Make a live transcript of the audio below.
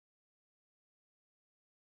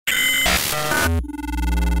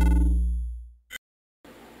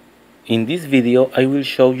In this video I will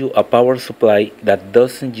show you a power supply that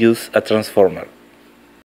doesn't use a transformer.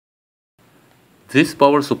 This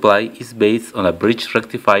power supply is based on a bridge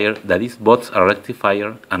rectifier that is both a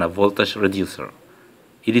rectifier and a voltage reducer.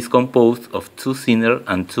 It is composed of 2 zener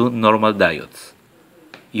and 2 normal diodes.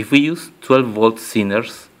 If we use 12 volt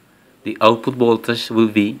zeners, the output voltage will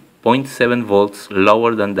be 0.7 volts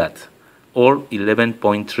lower than that, or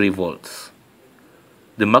 11.3 volts.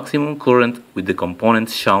 The maximum current with the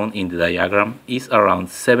components shown in the diagram is around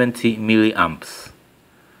 70 milliamps.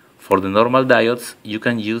 For the normal diodes, you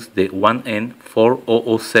can use the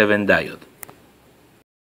 1N4007 diode.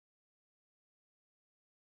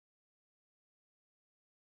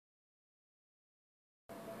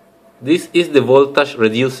 This is the voltage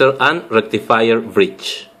reducer and rectifier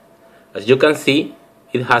bridge. As you can see,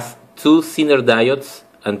 it has 2 zener diodes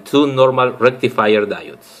and 2 normal rectifier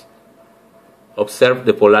diodes. Observe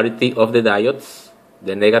the polarity of the diodes.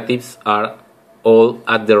 The negatives are all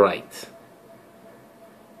at the right.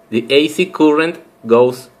 The AC current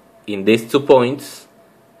goes in these 2 points,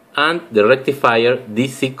 and the rectifier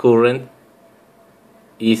DC current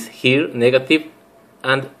is here negative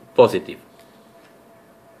and positive.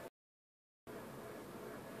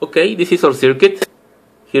 Okay, this is our circuit.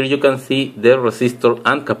 Here you can see the resistor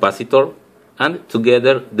and capacitor, and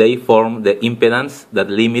together they form the impedance that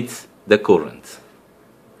limits the current.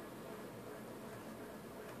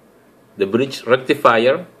 The bridge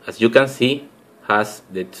rectifier, as you can see, has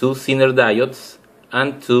the 2 zener diodes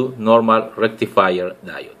and 2 normal rectifier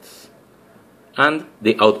diodes, and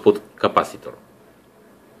the output capacitor.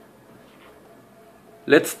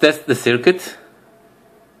 Let's test the circuit.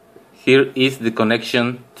 Here is the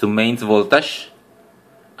connection to mains voltage,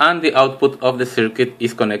 and the output of the circuit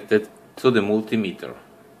is connected to the multimeter.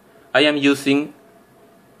 I am using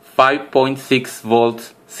 5.6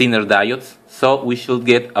 volt zener diodes, so we should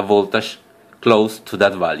get a voltage close to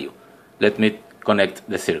that value. Let me connect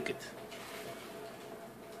the circuit.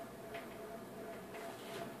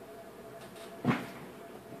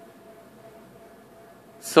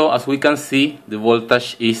 So as we can see, the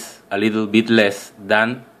voltage is a little bit less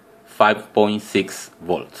than 5.6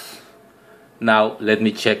 volts. Now let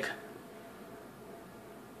me check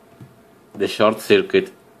the short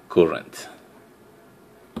circuit current.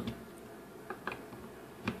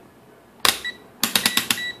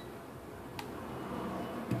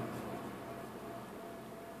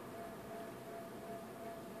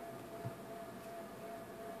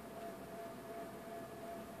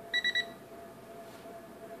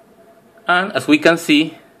 And as we can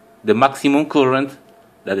see, the maximum current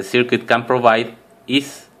that the circuit can provide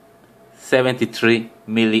is 73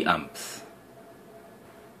 milliamps.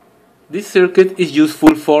 This circuit is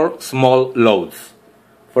useful for small loads.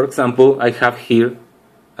 For example, I have here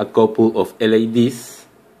a couple of LEDs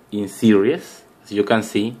in series. As you can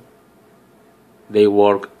see, they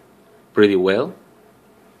work pretty well.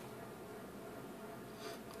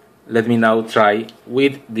 Let me now try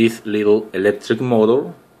with this little electric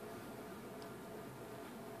motor.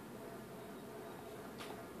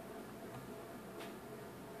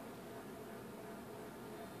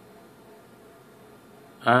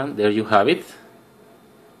 And there you have it.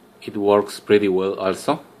 It works pretty well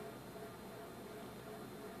also.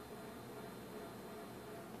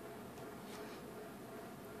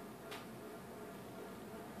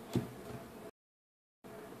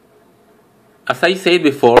 As I said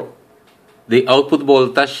before, the output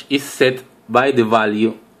voltage is set by the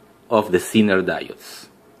value of the zener diodes.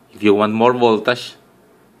 If you want more voltage,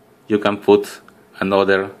 you can put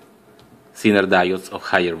another zener diodes of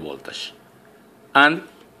higher voltage. And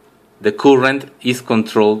the current is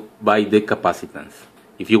controlled by the capacitance.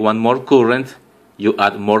 If you want more current, you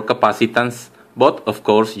add more capacitance, but of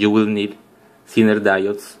course you will need zener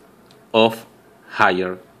diodes of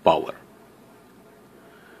higher power.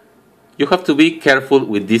 You have to be careful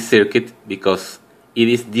with this circuit because it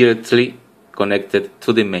is directly connected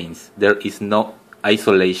to the mains. There is no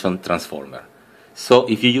isolation transformer. So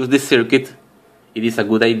if you use this circuit, it is a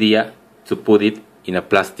good idea to put it in a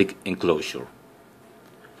plastic enclosure.